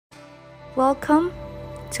Welcome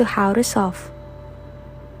to How to Solve.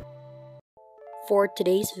 For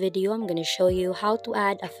today's video, I'm going to show you how to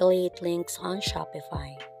add affiliate links on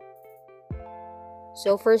Shopify.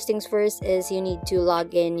 So first things first is you need to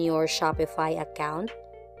log in your Shopify account.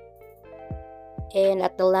 And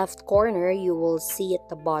at the left corner, you will see at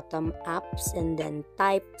the bottom apps and then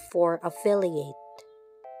type for affiliate.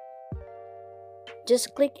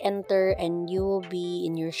 Just click enter and you will be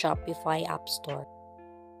in your Shopify app store.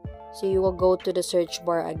 So you will go to the search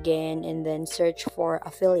bar again and then search for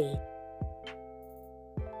affiliate.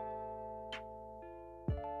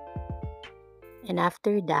 And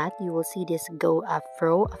after that, you will see this Go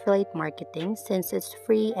Afro affiliate marketing since it's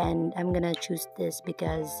free, and I'm gonna choose this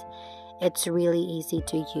because it's really easy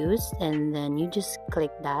to use. And then you just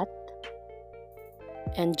click that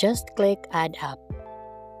and just click add app.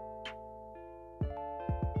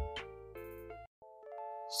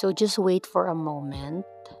 So just wait for a moment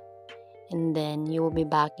and then you will be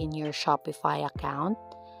back in your Shopify account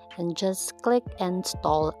and just click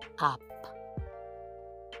install app.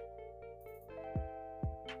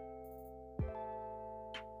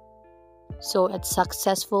 So it's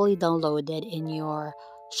successfully downloaded in your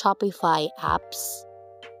Shopify apps.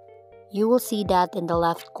 You will see that in the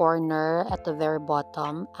left corner at the very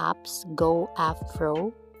bottom, apps Go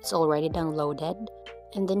Afro. It's already downloaded.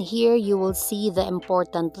 And then here you will see the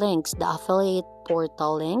important links, the affiliate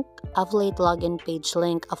portal link, affiliate login page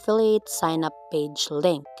link, affiliate sign up page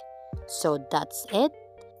link. So that's it.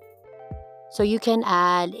 So you can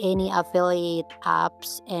add any affiliate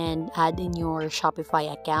apps and add in your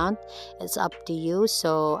Shopify account. It's up to you.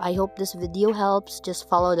 So I hope this video helps. Just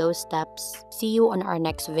follow those steps. See you on our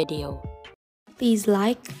next video. Please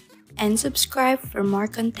like and subscribe for more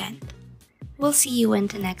content. We'll see you in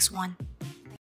the next one.